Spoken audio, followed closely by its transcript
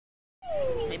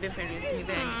My boyfriend is me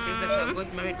there and he says that I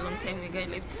got married a long time ago. I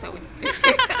left Saudi.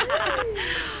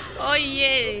 Oh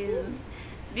yes,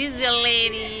 this is a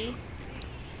lady.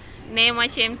 Name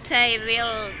Chemtai,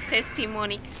 real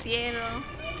testimony Kisiero.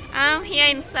 I'm here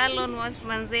in salon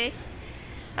manze.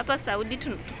 Hapa Saudi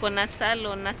tuko na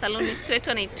salon. Na salonist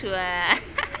wetu anaitwa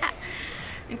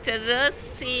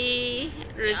Rosie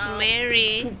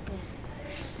Rosemary.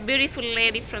 Beautiful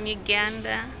lady from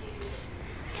Uganda.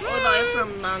 All the way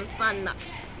from Nansana.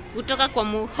 Kutoka kwa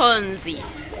Muhonzi.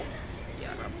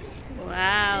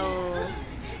 Wow.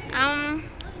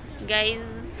 Guys,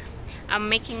 I'm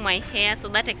making my hair so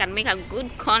that I can make a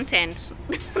good content.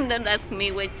 Don't ask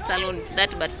me which salon is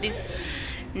that, but this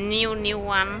new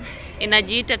one.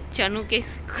 Inajiita Chanuke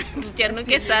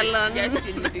salon. Just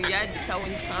in Riyadh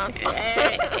Town Council.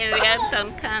 In Riyadh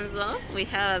Town Council, we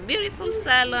have a beautiful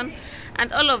salon,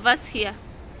 and all of us here,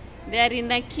 they are in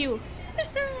the queue.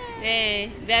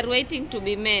 They are waiting to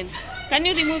be made. Can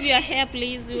you remove your hair,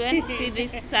 please? We want to see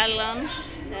this salon.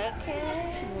 Okay.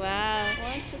 Wow.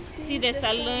 Want to See the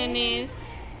salonist.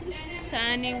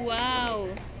 Tani, wow.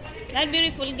 That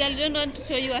beautiful girl, don't want to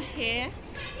show your hair?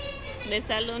 The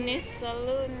salonist.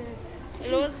 Salon.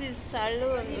 Rosie's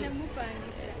salon.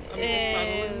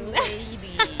 Salon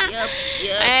lady.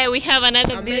 Yep. We have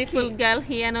another beautiful girl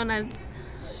here known as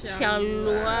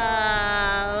Shalwa.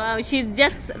 Wow, she's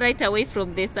just right away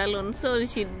from the salon, so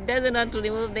she doesn't want to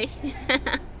remove the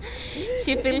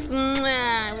she feels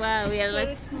wow, we are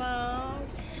like Small.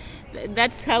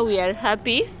 that's how we are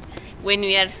happy when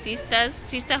we are sisters.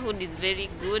 Sisterhood is very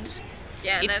good.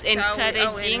 Yeah, It's that's how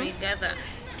encouraging. we gather.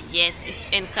 Yes, it's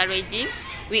encouraging.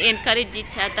 We encourage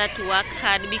each other to work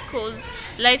hard, because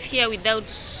life here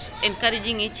without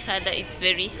encouraging each other is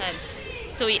very hard.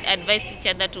 So we advise each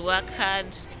other to work hard,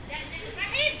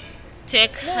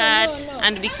 take heart,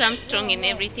 and become strong in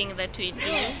everything that we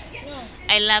do.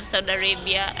 I love Saudi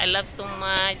Arabia. I love so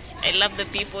much. I love the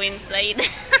people inside.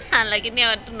 Lakini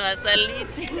watu na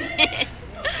wasaliti.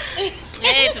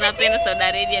 Tunapenda Saudi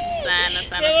Arabia sana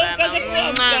sana sana.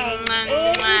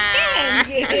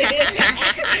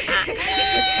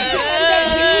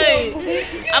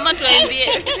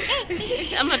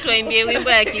 Ama tuimbie wimbo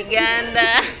ya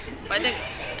Kiganda.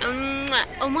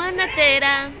 Omwana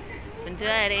tera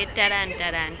ndware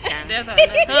tarantaranta.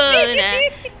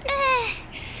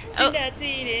 Tinda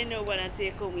tine no bwana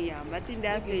teko muyamba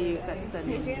tinda fe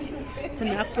kasitani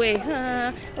tunakwe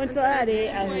ha ontware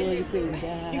aho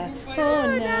kwenda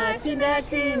ona tinda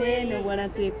tine no bwana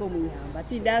teko muyamba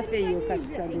tinda fe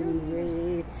kasitani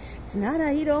we tinara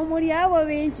hiro muri abo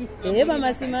benchi eba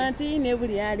masimanti ne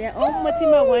buri alya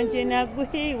omutima wanje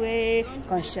naguhiwe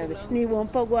kanshabe ni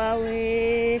wompa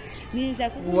gwawe nisha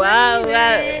kuwa wow,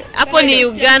 hapo ni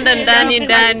Uganda ndani. Cut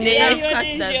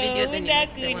the video, then you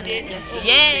make the one.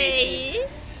 Yay!